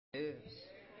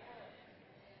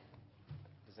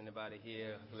Anybody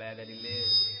here glad that he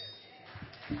lives?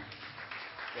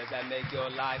 Does that make your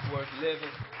life worth living?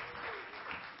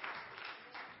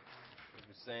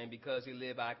 We're saying because he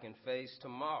lived, I can face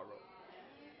tomorrow.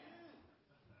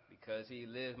 Because he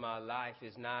lived, my life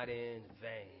is not in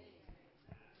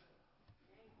vain.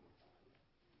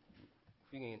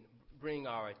 We can bring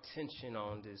our attention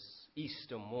on this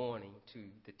Easter morning to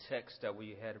the text that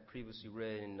we had previously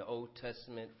read in the Old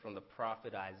Testament from the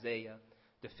prophet Isaiah,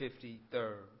 the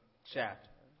 53rd chapter.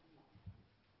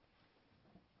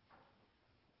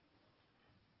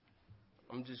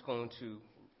 I'm just going to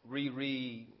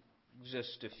reread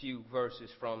just a few verses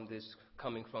from this,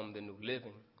 coming from the New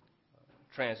Living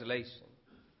Translation.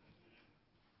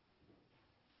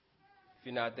 If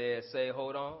you're not there, say,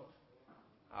 hold on.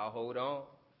 I'll hold on.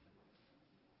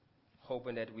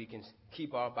 Hoping that we can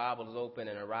keep our Bibles open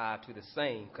and arrive to the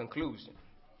same conclusion.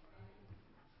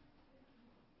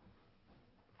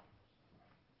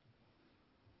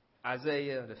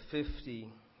 Isaiah, the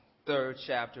 53rd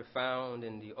chapter, found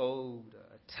in the Old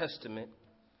Testament,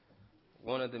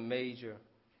 one of the major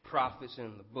prophets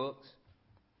in the books.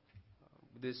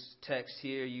 This text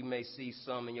here, you may see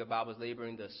some in your Bibles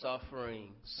laboring, the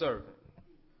suffering servant.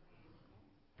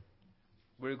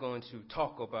 We're going to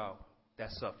talk about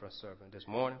that suffering servant this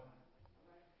morning.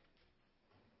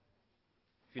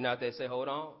 If you're not there, say, hold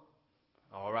on.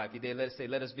 All right, if you're there, let's say,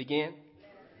 let us begin.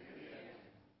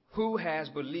 Who has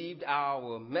believed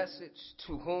our message?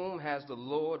 To whom has the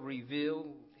Lord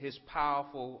revealed his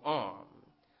powerful arm?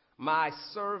 My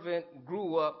servant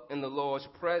grew up in the Lord's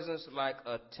presence like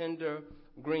a tender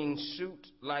green shoot,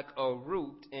 like a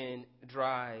root in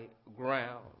dry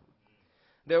ground.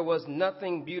 There was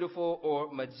nothing beautiful or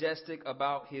majestic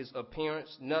about his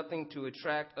appearance, nothing to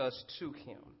attract us to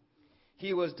him.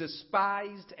 He was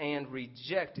despised and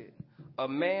rejected, a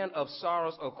man of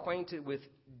sorrows, acquainted with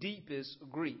deepest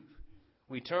grief.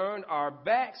 We turned our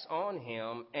backs on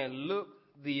him and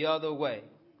looked the other way.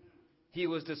 He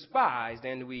was despised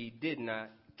and we did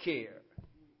not care.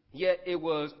 Yet it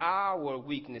was our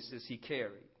weaknesses he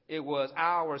carried. It was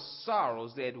our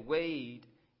sorrows that weighed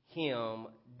him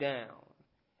down.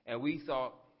 And we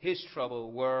thought his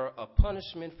trouble were a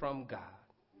punishment from God,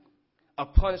 a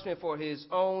punishment for his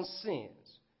own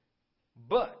sins.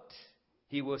 But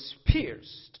he was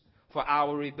pierced for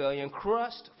our rebellion,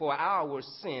 crushed for our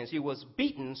sins. He was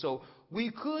beaten so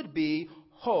we could be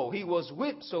whole. He was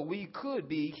whipped so we could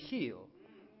be healed.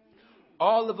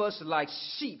 All of us like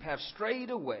sheep have strayed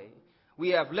away. We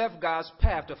have left God's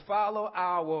path to follow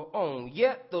our own.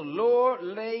 Yet the Lord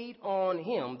laid on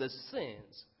him the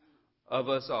sins of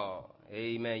us all.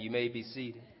 Amen. You may be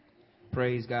seated.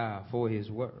 Praise God for his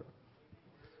word.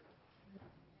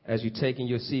 As you're taking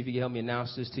your seat, if you help me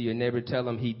announce this to your neighbor, tell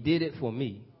them he did it for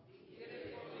me.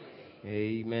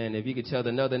 Amen. If you could tell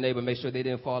another neighbor, make sure they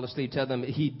didn't fall asleep, tell them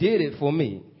he did it for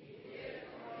me.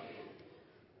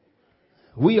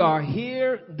 We are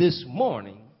here this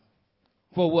morning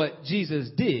for what Jesus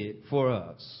did for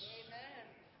us.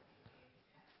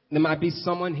 There might be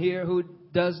someone here who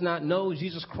does not know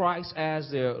Jesus Christ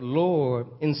as their Lord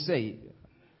and Savior.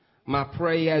 My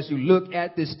prayer as you look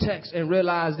at this text and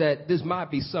realize that this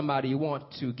might be somebody you want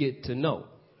to get to know.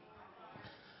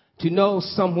 To know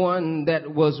someone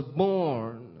that was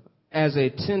born as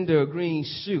a tender green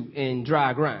shoot in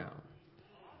dry ground.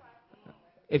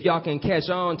 If y'all can catch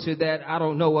on to that, I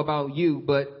don't know about you,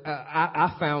 but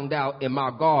I found out in my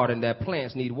garden that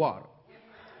plants need water.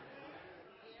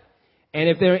 And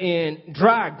if they're in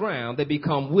dry ground, they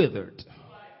become withered.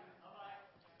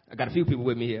 I got a few people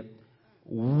with me here.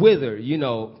 Withered,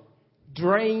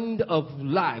 drained of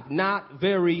life, not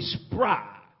very spry.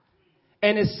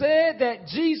 And it said that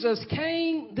Jesus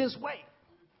came this way,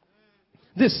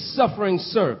 this suffering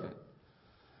servant.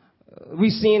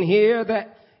 We see in here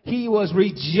that he was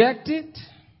rejected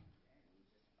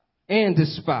and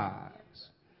despised.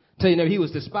 Tell you, he was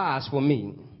despised for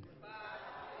me.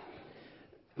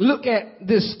 Look at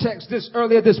this text.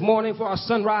 Earlier this morning for our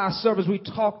sunrise service, we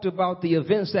talked about the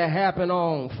events that happened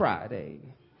on Friday.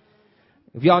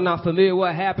 If y'all not familiar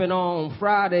what happened on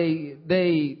Friday,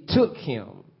 they took him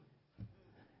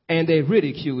and they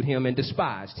ridiculed him and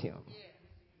despised him.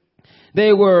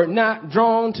 They were not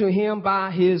drawn to him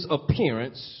by his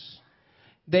appearance.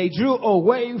 They drew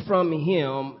away from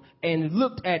him and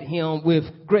looked at him with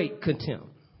great contempt.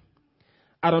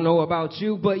 I don't know about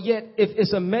you, but yet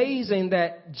it's amazing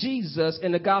that Jesus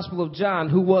in the Gospel of John,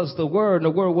 who was the Word, and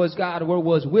the Word was God, the Word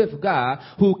was with God,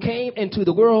 who came into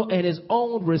the world and his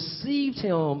own received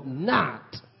him not.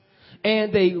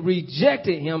 and they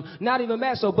rejected him. Not even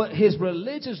that, so, but his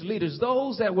religious leaders,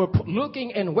 those that were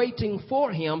looking and waiting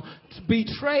for him,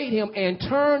 betrayed him and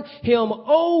turned him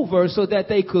over so that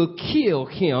they could kill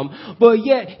him. But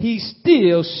yet he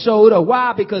still showed up.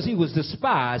 Why? Because he was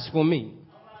despised for me.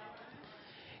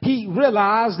 He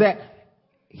realized that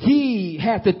he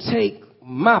had to take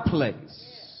my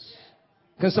place.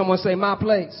 Can someone say my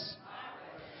place?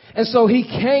 And so he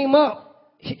came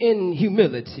up in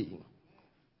humility.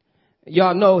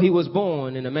 Y'all know he was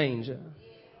born in a manger.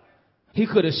 He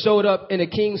could have showed up in a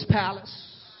king's palace.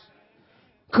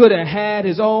 Could have had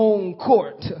his own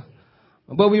court.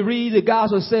 But we read the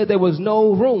gospel said there was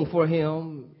no room for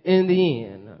him in the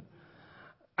inn.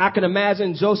 I can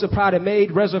imagine Joseph probably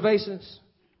made reservations.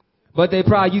 But they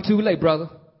probably, you too late, brother.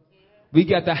 We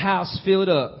got the house filled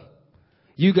up.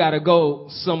 You got to go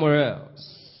somewhere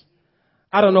else.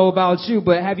 I don't know about you,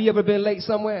 but have you ever been late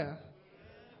somewhere?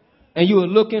 And you were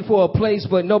looking for a place,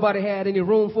 but nobody had any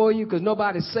room for you because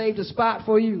nobody saved a spot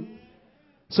for you.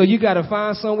 So you got to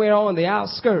find somewhere on the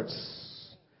outskirts.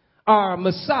 Our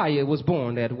Messiah was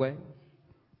born that way.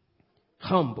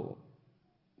 Humble,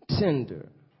 tender.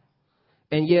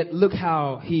 And yet look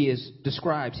how he is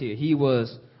described here. He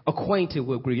was acquainted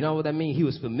with grief. You know what that means? He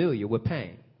was familiar with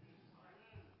pain.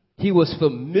 He was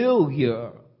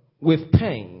familiar with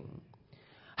pain.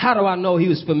 How do I know he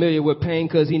was familiar with pain?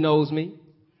 Because he knows me.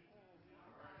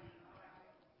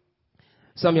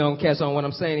 Some of y'all don't catch on what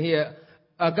I'm saying here.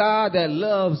 A God that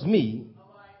loves me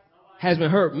has been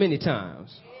hurt many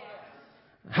times.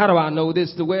 How do I know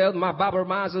this? Well, my Bible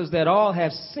reminds us that all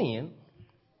have sinned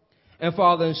and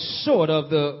fallen short of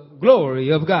the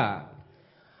glory of God.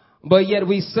 But yet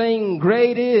we sing,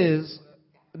 great is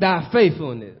thy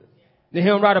faithfulness. The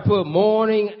hymn writer put,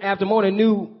 morning after morning,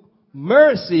 new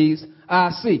mercies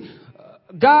I see.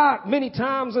 God, many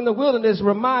times in the wilderness,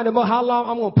 reminded me how long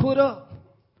I'm going to put up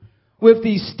with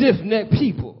these stiff-necked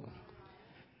people.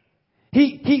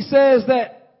 He says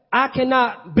that I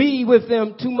cannot be with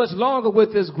them too much longer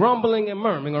with this grumbling and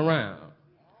murmuring around.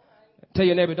 Tell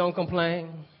your neighbor, don't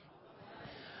complain.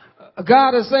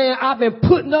 God is saying, I've been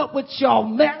putting up with your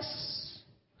mess,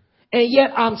 and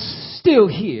yet I'm still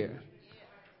here.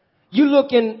 You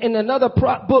look in another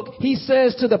book, he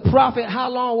says to the prophet, how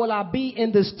long will I be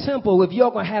in this temple if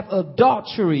you're going to have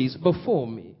adulteries before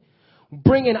me?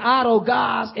 Bringing idol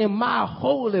gods in my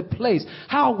holy place.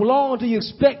 How long do you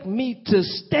expect me to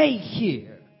stay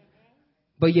here?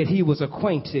 But yet he was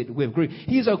acquainted with grief.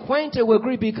 He's acquainted with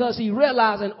grief because he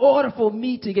realized in order for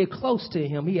me to get close to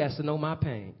him, he has to know my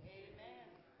pain.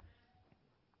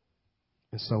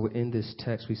 And so in this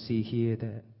text, we see here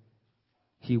that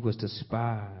he was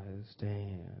despised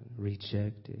and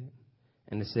rejected.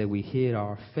 And it said we hid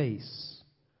our face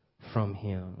from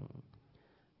him.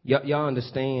 Y'all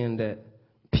understand that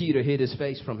Peter hid his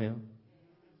face from him?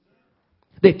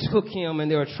 They took him and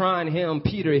they were trying him.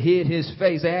 Peter hid his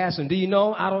face. They asked him, do you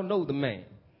know? I don't know the man.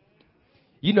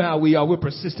 You know how we are. We're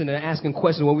persistent in asking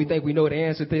questions when we think we know the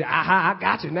answer. I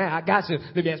got you now. I got you.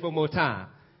 Let me ask one more time.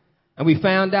 And we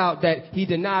found out that he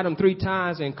denied him 3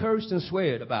 times and cursed and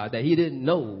sweared about that. He didn't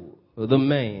know the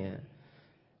man.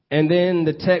 And then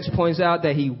the text points out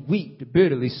that he wept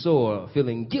bitterly sore,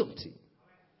 feeling guilty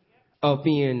of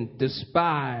being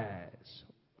despised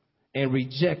and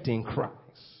rejecting Christ.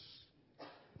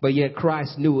 But yet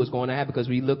Christ knew it was going to happen because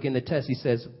we look in the text. He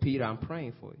says, Peter, I'm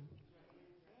praying for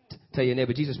you. Tell your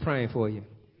neighbor, Jesus praying for you.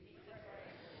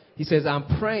 He says,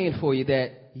 I'm praying for you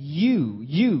that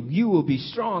you will be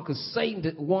strong because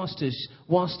Satan wants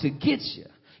to get you.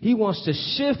 He wants to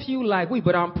shift you like we,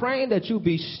 but I'm praying that you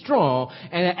be strong.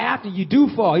 And that after you do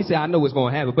fall, he said, I know what's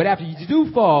going to happen, but after you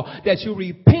do fall, that you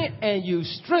repent and you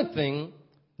strengthen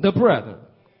the brethren.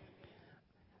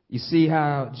 You see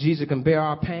how Jesus can bear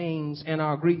our pains and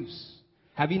our griefs.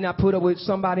 Have you not put up with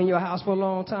somebody in your house for a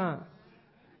long time?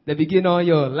 They be getting on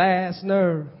your last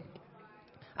nerve.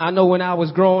 I know when I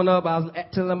was growing up, I was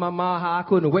telling my mom how I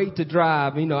couldn't wait to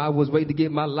drive. You know, I was waiting to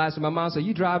get my license. My mom said,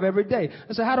 you drive every day.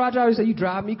 I said, how do I drive? She said, you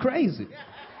drive me crazy.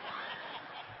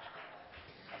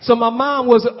 So my mom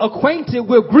was acquainted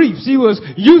with grief. She was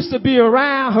used to be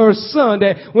around her son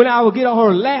that when I would get on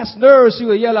her last nerve, she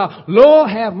would yell out,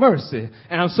 Lord have mercy.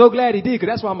 And I'm so glad he did because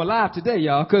that's why I'm alive today,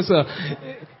 y'all, because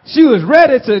she was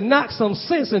ready to knock some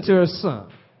sense into her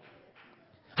son.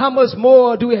 How much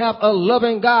more do we have a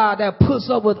loving God that puts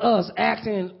up with us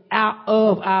acting out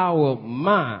of our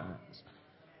minds?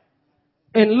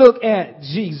 And look at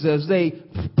Jesus. They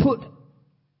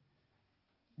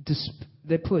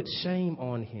put shame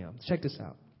on him. Check this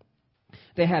out.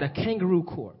 They had a kangaroo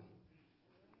court,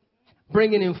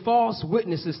 bringing in false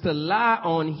witnesses to lie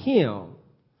on him.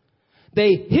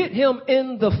 They hit him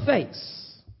in the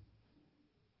face.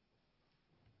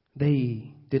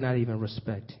 They did not even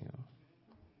respect him.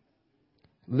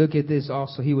 Look at this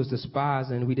also. He was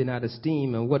despised and we did not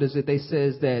esteem him. What is it? They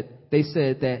said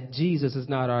that Jesus is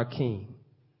not our king.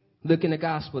 Look in the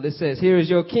gospel. It says, here is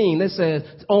your king. It says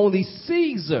only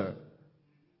Caesar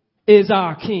is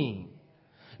our king.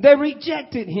 They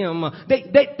rejected him. They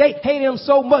hated him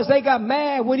so much. They got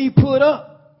mad when he put up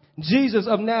Jesus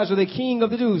of Nazareth, the King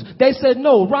of the Jews. They said,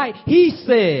 no, right? He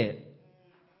said.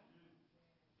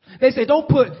 They said, don't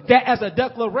put that as a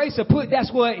declaration.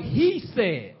 That's what he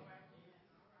said.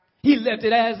 He left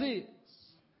it as is.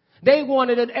 They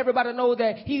wanted everybody to know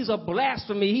that he's a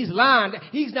blasphemy. He's lying.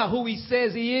 He's not who he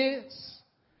says he is.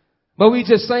 But we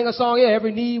just sang a song. Yeah,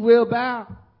 every knee will bow.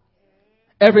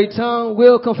 Every tongue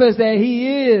will confess that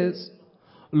he is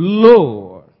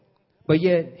Lord. But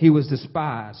yet he was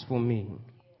despised for me.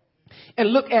 And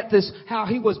look at this, how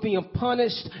he was being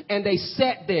punished. And they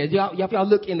sat there. Y'all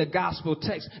look in the gospel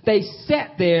text. They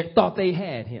sat there, thought they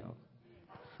had him.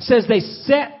 Says they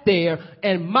sat there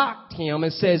and mocked him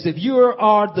and says, if you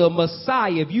are the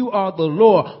Messiah, if you are the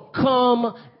Lord,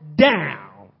 come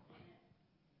down.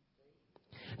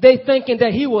 They thinking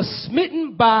that he was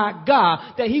smitten by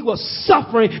God, that he was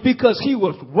suffering because he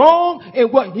was wrong in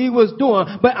what he was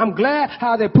doing. But I'm glad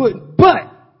how they put,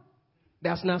 but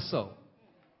that's not so.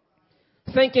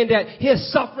 Thinking that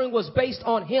his suffering was based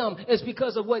on him is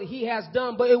because of what he has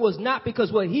done, but it was not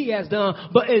because what he has done,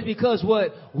 but it's because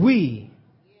what we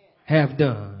have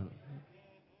done.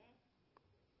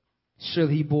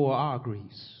 Surely he bore our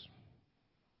griefs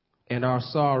and our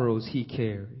sorrows he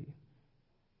carried.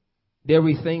 Dare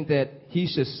we think that he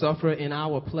should suffer in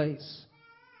our place?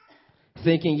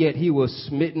 Thinking yet he was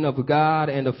smitten of God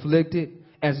and afflicted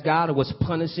as God was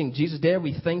punishing Jesus. Dare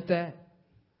we think that?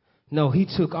 No, he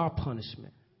took our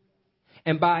punishment.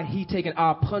 And by he taking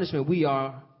our punishment, we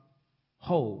are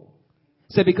whole.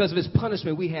 So because of his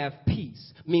punishment, we have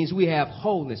peace. Means we have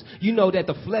wholeness. You know that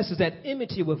the flesh is at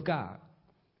enmity with God.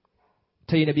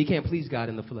 Tell you that you can't please God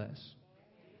in the flesh.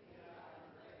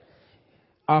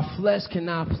 Our flesh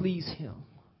cannot please him.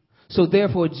 So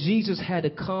therefore, Jesus had to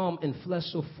come in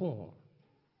fleshly form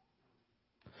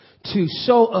to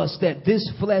show us that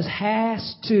this flesh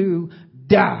has to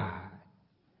die.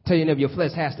 Tell you never, your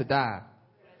flesh has to die.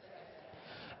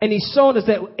 And he's shown us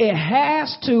that it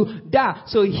has to die.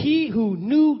 So he who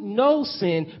knew no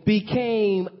sin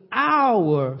became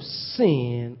our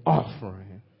sin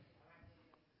offering.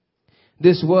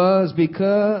 This was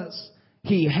because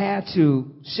he had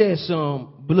to shed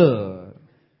some blood.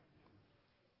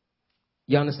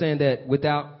 You understand that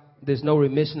there's no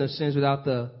remission of sins without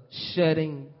the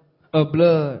shedding of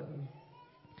blood?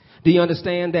 Do you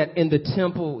understand that in the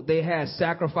temple they had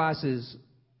sacrifices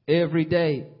every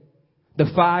day?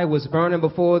 The fire was burning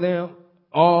before them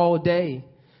all day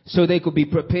so they could be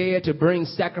prepared to bring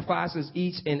sacrifices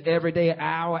each and every day,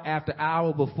 hour after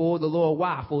hour before the Lord.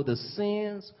 Why? For the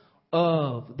sins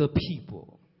of the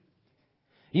people.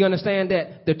 You understand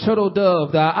that the turtle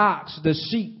dove, the ox, the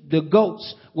sheep, the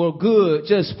goats were good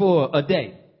just for a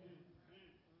day.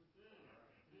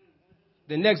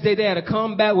 The next day they had to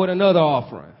come back with another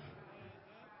offering.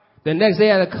 The next day they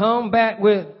had to come back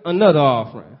with another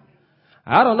offering.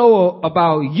 I don't know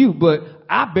about you, but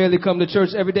I barely come to church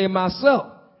every day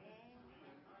myself.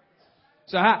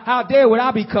 So how dare would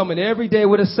I be coming every day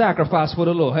with a sacrifice for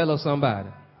the Lord? Hello, somebody.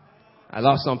 I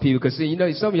lost some people because see,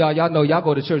 some of y'all know y'all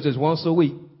go to church just once a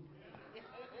week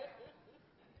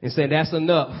and say that's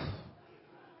enough.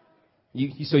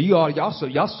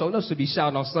 Y'all so enough to be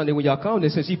shouting on Sunday when y'all come. There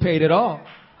since he paid it all.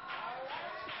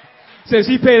 Since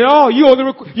he paid it all,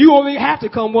 you only have to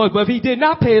come once. But if he did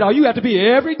not pay it all, you have to be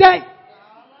every day.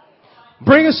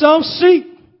 Bringing some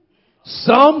sheep,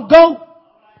 some goat,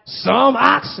 some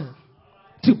oxen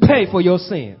to pay for your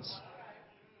sins.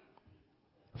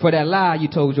 For that lie you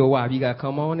told your wife, you got to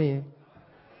come on in.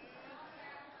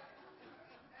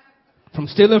 From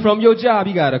stealing from your job,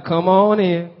 you got to come on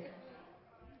in.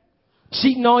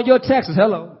 Cheating on your taxes,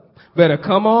 hello. Better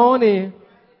come on in.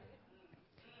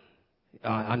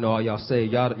 I know all y'all say,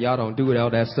 y'all don't do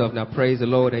all that stuff. Now praise the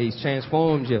Lord that he's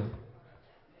transformed you.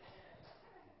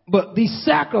 But these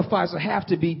sacrifices have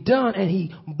to be done, and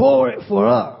he bore it for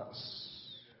us.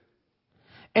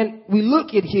 And we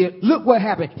look at here, look what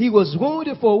happened. He was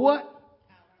wounded for what?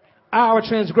 Our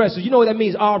transgressions. You know what that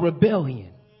means? Our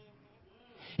rebellion.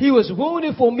 He was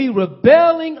wounded for me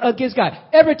rebelling against God.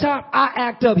 Every time I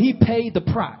act up, he paid the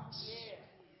price.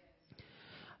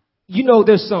 You know,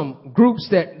 there's some groups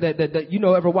that you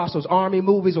know, ever watch those army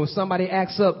movies when somebody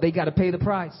acts up, they got to pay the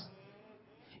price.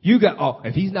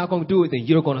 If he's not going to do it, then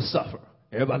you're going to suffer.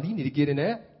 Everybody, you need to get in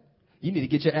there. You need to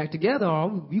get your act together or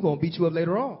we're going to beat you up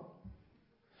later on.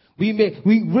 We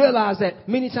realize that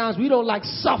many times we don't like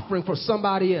suffering for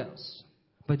somebody else.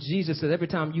 But Jesus said, every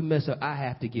time you mess up, I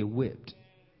have to get whipped.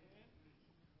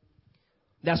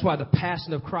 That's why the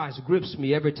passion of Christ grips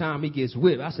me every time he gets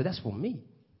whipped. I said, that's for me.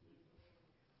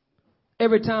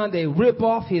 Every time they rip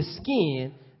off his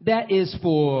skin, that is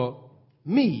for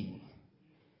me.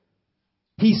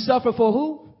 He suffered for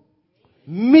who?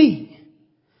 Me.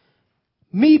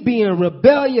 Me being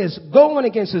rebellious, going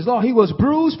against his law. He was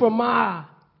bruised for my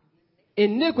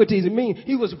iniquities. I mean,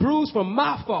 he was bruised for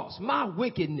my faults, my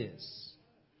wickedness.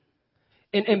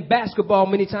 In basketball,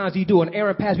 many times you do an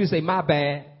errant pass, you say, my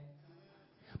bad.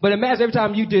 But imagine every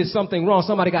time you did something wrong,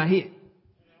 somebody got hit.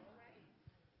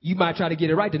 You might try to get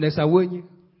it right the next time, wouldn't you?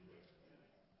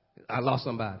 I lost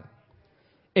somebody.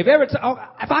 If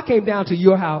I came down to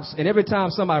your house and every time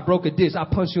somebody broke a dish, I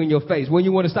punched you in your face, wouldn't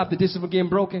you want to stop the dishes from getting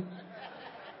broken?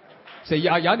 Say,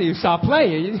 y'all need to stop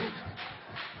playing.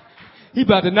 He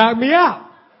about to knock me out.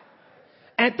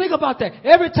 And think about that.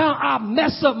 Every time I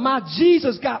mess up, my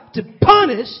Jesus got to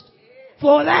punished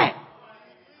for that.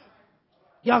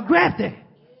 Y'all grab that.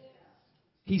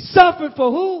 He suffered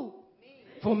for who?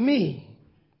 For me.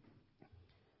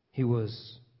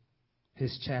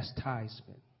 His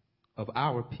chastisement of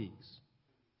our peace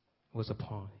was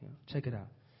upon him. Check it out.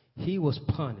 He was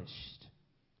punished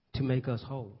to make us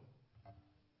whole.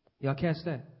 Y'all catch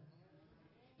that?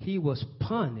 He was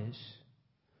punished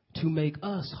to make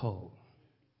us whole.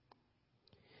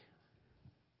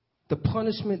 The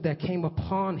punishment that came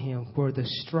upon him were the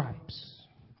stripes.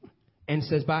 And it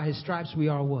says by his stripes we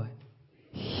are what?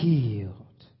 Healed.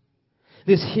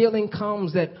 This healing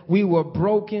comes that we were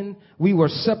broken, we were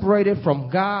separated from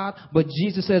God, but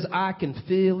Jesus says, I can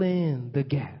fill in the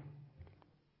gap.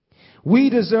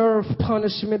 We deserve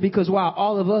punishment because while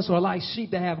all of us are like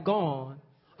sheep that have gone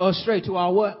astray to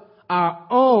our what? Our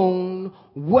own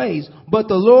ways. But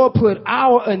the Lord put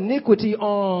our iniquity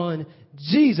on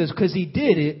Jesus because he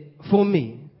did it for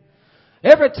me.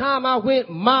 Every time I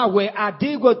went my way, I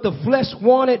did what the flesh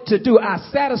wanted to do. I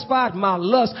satisfied my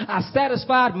lust. I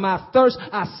satisfied my thirst.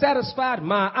 I satisfied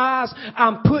my eyes.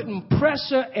 I'm putting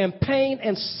pressure and pain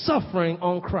and suffering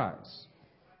on Christ.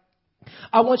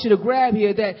 I want you to grab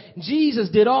here that Jesus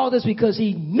did all this because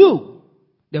he knew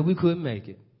that we couldn't make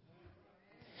it.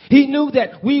 He knew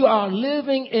that we are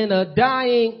living in a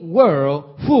dying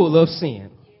world full of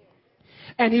sin.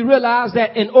 And he realized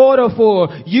that in order for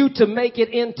you to make it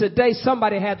in today,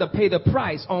 somebody had to pay the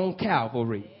price on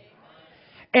Calvary.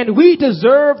 And we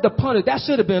deserve the punishment. That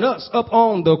should have been us up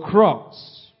on the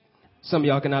cross. Some of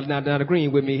y'all not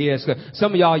agreeing with me here.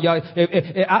 Some of y'all, I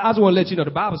just want to let you know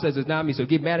the Bible says it's not me, so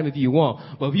get mad at me if you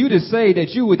want. But if you just say that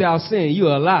you without sin,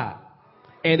 you're a lie.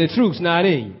 And the truth's not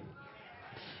in you.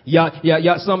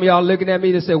 Y'all, some of y'all looking at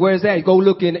me to say, where's that? Go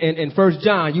look in 1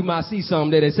 John. You might see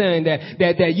something that is saying that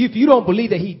if you don't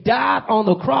believe that he died on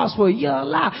the cross for your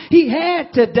life, he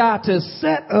had to die to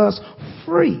set us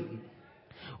free.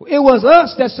 It was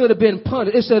us that should have been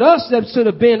punished. It said us that should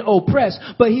have been oppressed,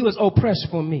 but he was oppressed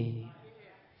for me.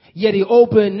 Yet he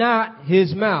opened not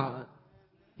his mouth.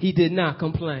 He did not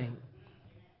complain.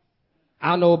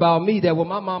 I know about me that when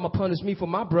my mama punished me for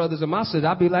my brothers and my sisters,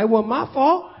 I'd be like, well, my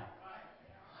fault.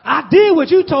 I did what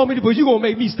you told me to, but you're going to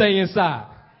make me stay inside.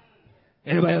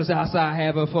 Everybody else outside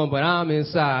having fun, but I'm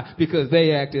inside because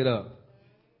they acted up.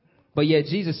 But yet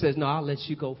Jesus says, no, I'll let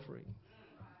you go free.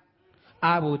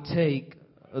 I will take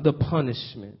the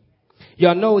punishment.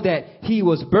 Y'all know that he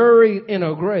was buried in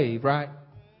a grave, right?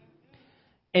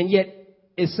 And yet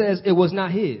it says it was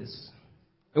not his.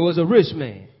 It was a rich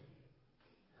man.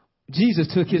 Jesus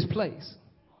took his place.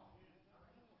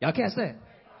 Y'all catch that?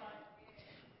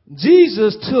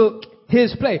 Jesus took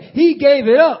his place. He gave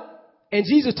it up and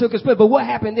Jesus took his place. But what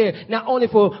happened there? Not only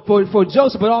for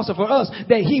Joseph, but also for us,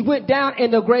 that he went down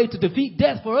in the grave to defeat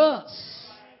death for us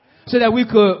so that we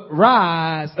could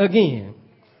rise again.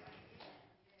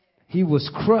 He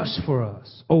was crushed for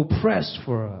us, oppressed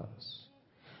for us.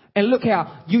 And look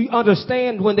how you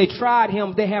understand when they tried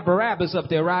him, they had Barabbas up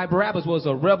there, right? Barabbas was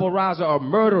a rebel rouser, a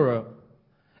murderer.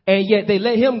 And yet they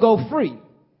let him go free.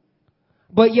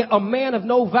 But yet a man of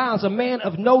no violence, a man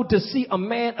of no deceit, a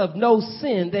man of no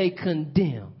sin, they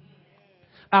condemn.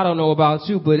 I don't know about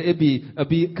you, but it'd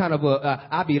be kind of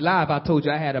I'd be lying if I told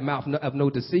you I had a mouth of no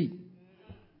deceit.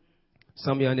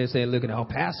 Some of you on there saying, look at that,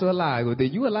 pastor a lie. Well,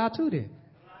 then you a lie too then.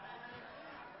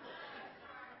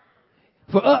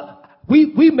 For us,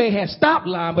 we may have stopped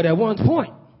lying, but at one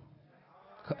point,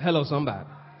 hello somebody.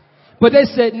 But they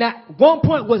said, now, one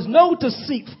point was no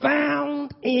deceit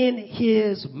found in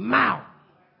his mouth.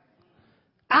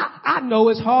 I know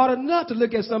it's hard enough to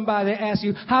look at somebody and ask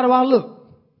you, how do I look?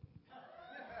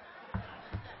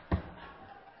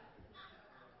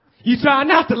 You try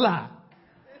not to lie.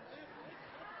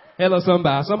 Hello,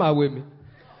 somebody with me.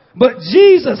 But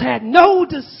Jesus had no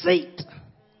deceit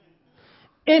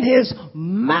in his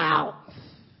mouth.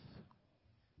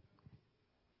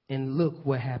 And look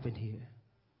what happened here.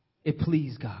 It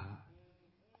pleased God.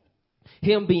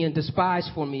 Him being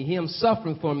despised for me, him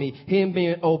suffering for me, him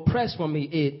being oppressed for me,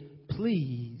 it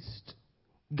pleased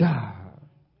God.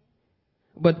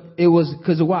 But it was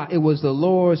because of why? It was the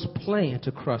Lord's plan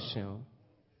to crush him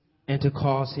and to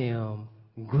cause him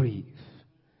grief.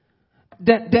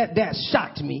 That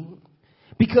shocked me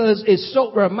because it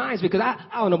so reminds me, because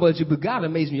I don't know about you, but God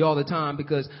amazes me all the time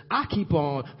because I keep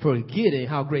on forgetting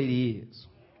how great he is.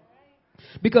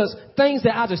 Because things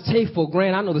that I just take for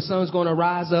granted, I know the sun's going to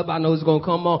rise up, I know it's going to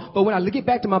come on. But when I get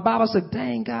back to my Bible, I said,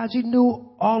 dang, God, you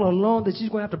knew all along that you're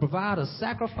going to have to provide a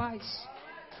sacrifice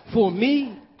for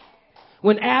me.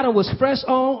 When Adam was fresh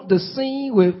on the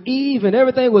scene with Eve and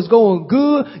everything was going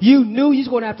good, you knew you was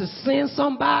going to have to send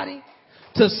somebody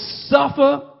to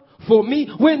suffer for me.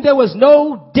 When there was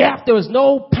no death, there was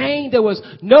no pain, there was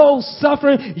no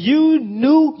suffering, you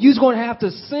knew you was going to have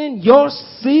to send your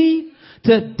seed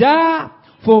to die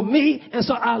for me. And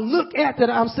so I look at that,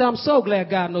 I'm so glad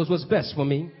God knows what's best for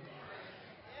me.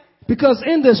 Because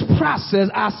in this process,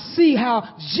 I see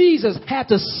how Jesus had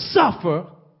to suffer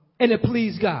and it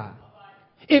pleased God.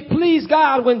 It pleased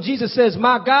God when Jesus says,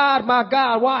 my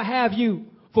God, why have you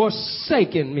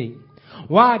forsaken me?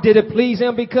 Why did it please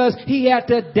him? Because he had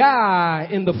to die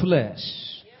in the flesh.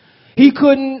 He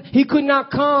could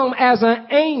not come as an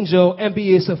angel and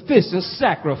be a sufficient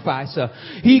sacrifice.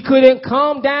 He couldn't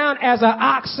come down as an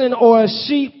oxen or a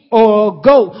sheep or a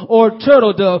goat or a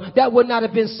turtle dove. That would not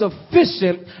have been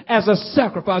sufficient as a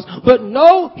sacrifice. But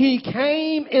no, he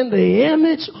came in the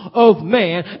image of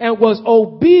man and was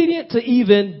obedient to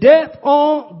even death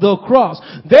on the cross.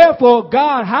 Therefore,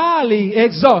 God highly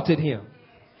exalted him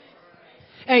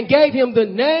and gave him the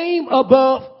name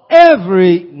above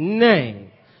every name.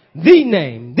 The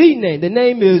name. The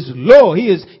name is Lord. He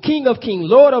is King of Kings,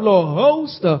 Lord of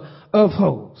Lords, host of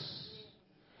hosts.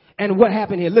 And what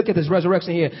happened here? Look at this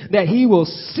resurrection here. That he will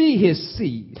see his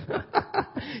seed.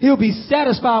 He'll be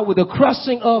satisfied with the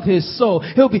crushing of his soul.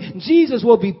 Jesus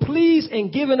will be pleased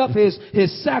in giving up his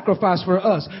sacrifice for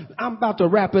us. I'm about to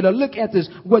wrap it up. Look at this,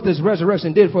 what this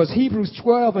resurrection did for us. Hebrews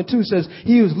 12:2 says,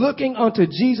 he was looking unto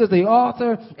Jesus, the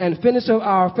author and finisher of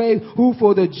our faith, who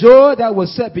for the joy that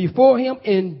was set before him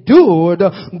endured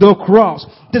the cross,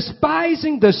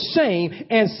 despising the shame,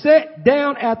 and sat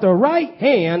down at the right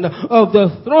hand of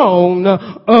the throne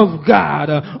of God.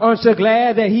 Aren't you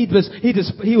glad that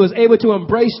he was able to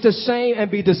embrace the shame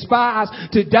and be despised,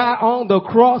 to die on the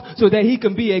cross so that he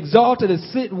can be exalted and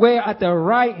sit where at the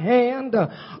right hand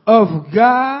of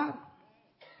God?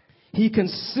 He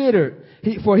considered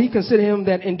him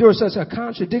that endured such a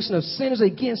contradiction of sinners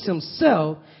against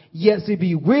himself, yet to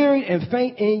be weary and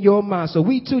faint in your mind. So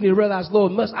we too need to realize,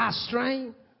 Lord, must I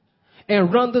strain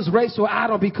and run this race so I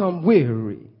don't become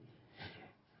weary?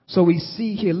 So we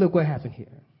see here, look what happened here.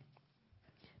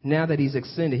 Now that he's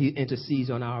ascended, he intercedes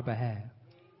on our behalf.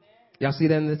 Y'all see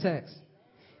that in the text?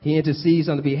 He intercedes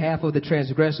on the behalf of the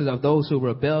transgressors, of those who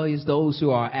are rebellious, those who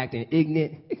are acting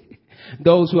ignorant,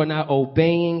 those who are not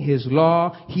obeying his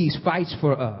law. He fights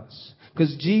for us.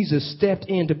 Because Jesus stepped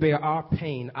in to bear our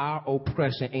pain, our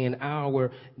oppression, and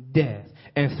our death.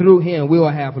 And through him we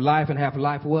will have life, and have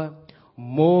life what?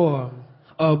 More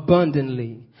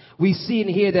abundantly. We see in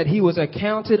here that he was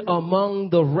accounted among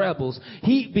the rebels.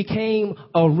 He became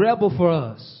a rebel for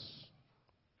us.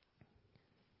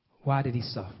 Why did he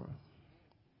suffer?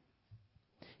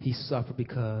 He suffered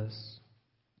because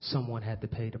someone had to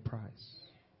pay the price.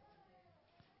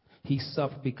 He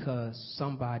suffered because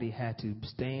somebody had to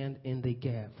stand in the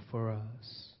gap for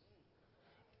us.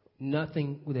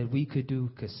 Nothing that we could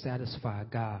do could satisfy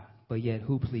God, but yet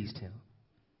who pleased him?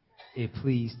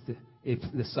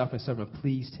 The suffering servant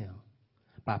pleased him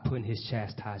by putting his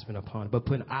chastisement upon him, but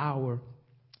putting our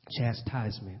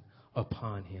chastisement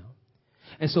upon him.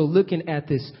 And so looking at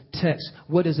this text,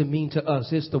 what does it mean to us?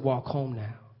 It's to walk home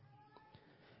now.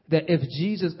 That if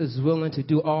Jesus is willing to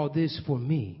do all this for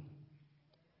me,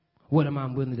 what am I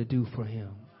willing to do for him?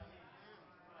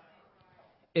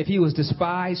 If he was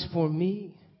despised for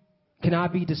me, can I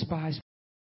be despised?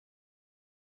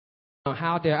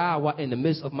 How dare I, in the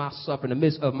midst of my suffering, in the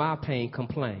midst of my pain,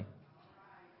 complain?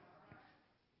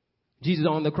 Jesus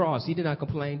on the cross, he did not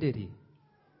complain, did he?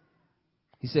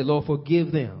 He said, Lord,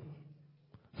 forgive them,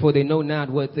 for they know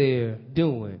not what they're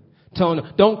doing. Told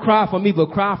him, don't cry for me,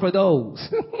 but cry for those.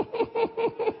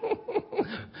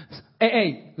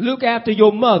 Hey, look after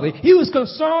your mother. He was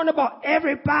concerned about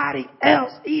everybody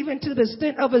else, even to the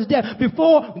extent of his death.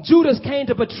 Before Judas came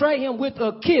to betray him with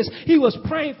a kiss, he was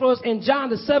praying for us in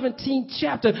John the 17th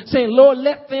chapter, saying, Lord,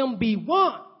 let them be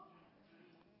one.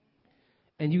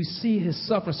 And you see his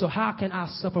suffering. So how can I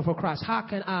suffer for Christ? How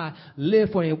can I live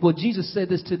for him? Well, Jesus said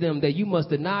this to them, that you must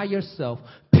deny yourself,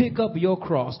 pick up your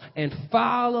cross, and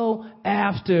follow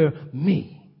after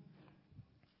me.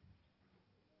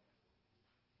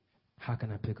 How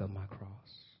can I pick up my cross?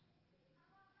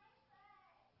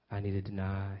 I need to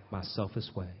deny my selfish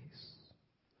ways.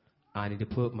 I need to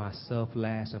put myself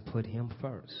last and put him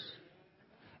first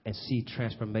and see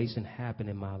transformation happen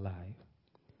in my life.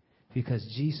 Because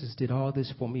Jesus did all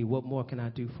this for me, what more can I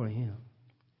do for him?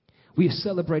 We have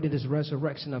celebrated this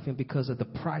resurrection of him because of the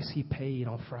price he paid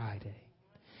on Friday.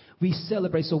 We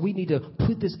celebrate, so we need to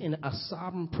put this in a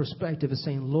sovereign perspective and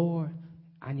saying, Lord,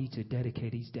 I need to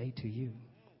dedicate each day to you.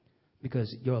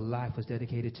 Because your life was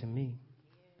dedicated to me.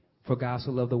 For God so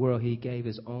loved the world, he gave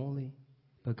his only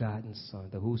begotten Son,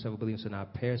 that whosoever believes shall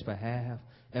not perish but have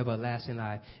everlasting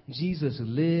life. Jesus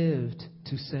lived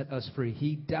to set us free.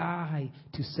 He died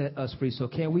to set us free. So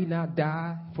can we not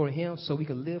die for him so we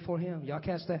can live for him? Y'all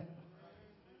catch that?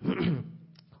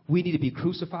 We need to be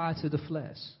crucified to the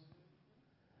flesh.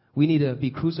 We need to be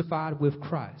crucified with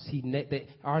Christ.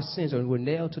 Our sins were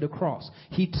nailed to the cross.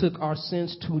 He took our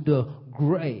sins to the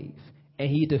grave. And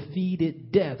he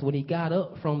defeated death when he got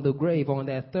up from the grave on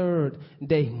that third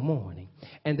day morning.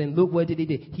 And then look what did he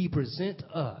do. He presents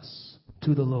us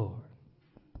to the Lord.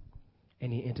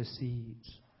 And he intercedes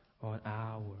on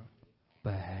our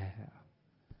behalf.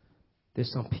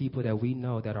 There's some people that we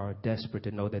know that are desperate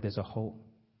to know that there's a hope.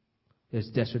 There's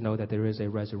desperate to know that there is a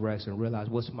resurrection. Realize,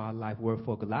 what's my life worth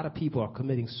for? A lot of people are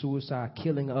committing suicide,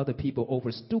 killing other people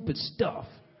over stupid stuff.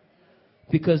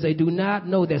 Because they do not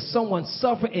know that someone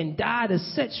suffered and died to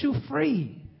set you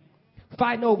free.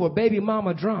 Fighting over baby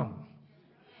mama drama.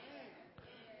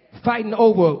 Fighting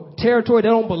over territory that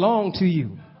don't belong to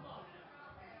you.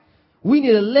 We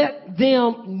need to let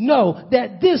them know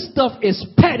that this stuff is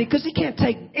petty because you can't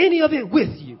take any of it with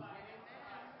you.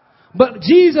 But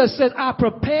Jesus says, I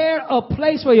prepared a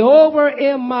place for you over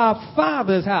in my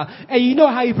Father's house. And you know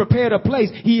how he prepared a place?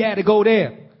 He had to go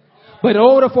there. But in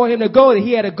order for him to go there,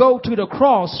 he had to go to the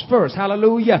cross first.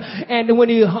 Hallelujah. And when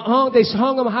they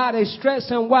hung him high, they stretched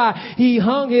him wide. He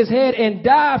hung his head and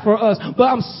died for us. But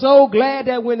I'm so glad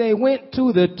that when they went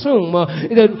to the tomb,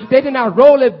 they did not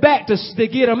roll it back to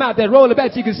get him out. They rolled it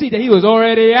back so you can see that he was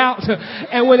already out.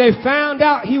 And when they found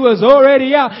out he was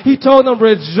already out, he told them,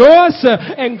 rejoice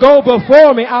and go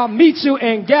before me. I'll meet you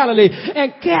in Galilee.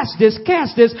 And catch this.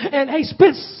 And he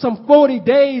spent some 40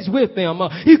 days with them.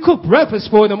 He cooked breakfast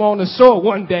for them on the shore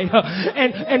one day.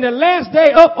 And the last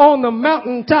day up on the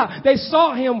mountaintop, they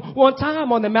saw him one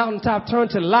time on the mountaintop turn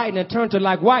to light and turn to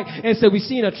like white and said, we've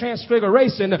seen a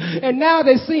transfiguration. And now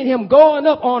they've seen him going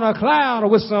up on a cloud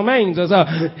with some angels.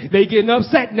 They getting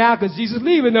upset now because Jesus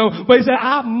leaving them. But he said,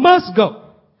 I must go.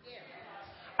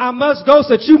 I must go so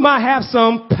that you might have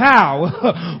some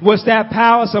power. What's that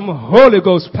power? Some Holy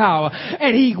Ghost power.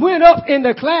 And he went up in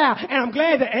the cloud. And I'm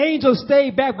glad the angels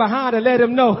stayed back behind to let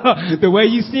him know the way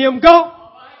you see him go.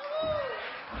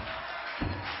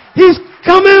 He's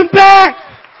coming back.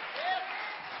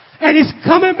 And he's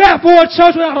coming back for a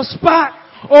church without a spot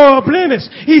or a blemish.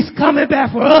 He's coming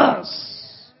back for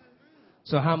us.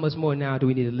 So how much more now do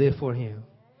we need to live for him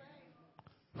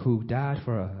who died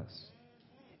for us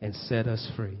and set us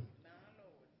free?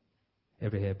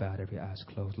 Every head bowed, every eyes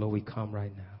closed. Lord, we come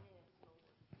right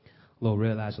now. Lord,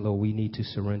 realize, Lord, we need to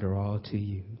surrender all to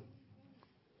you.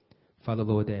 Father,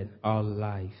 Lord, that our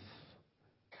life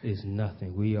is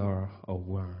nothing. We are a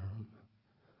worm.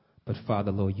 But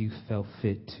Father, Lord, you felt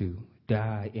fit to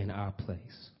die in our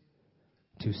place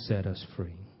to set us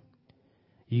free.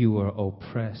 You were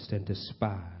oppressed and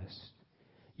despised.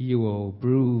 You were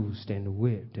bruised and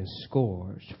whipped and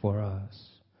scourged for us.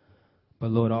 But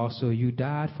Lord, also you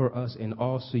died for us, and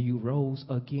also you rose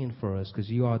again for us, because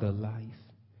you are the life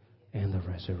and the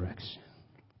resurrection.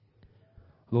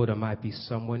 Lord, there might be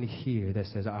someone here that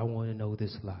says, I want to know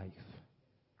this life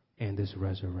and this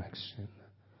resurrection.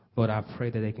 Lord, I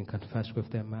pray that they can confess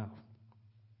with their mouth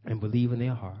and believe in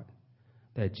their heart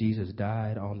that Jesus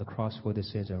died on the cross for their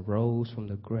sins and rose from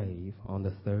the grave on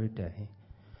the third day.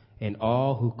 And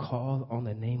all who call on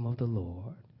the name of the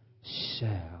Lord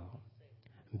shall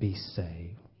be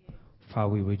saved.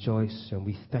 Father, we rejoice and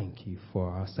we thank you for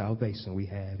our salvation we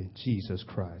have in Jesus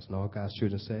Christ. And all God's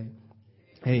children say,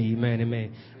 amen,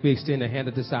 amen. We extend the hand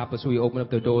of disciples. We open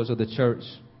up the doors of the church.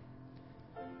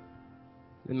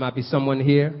 There might be someone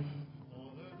here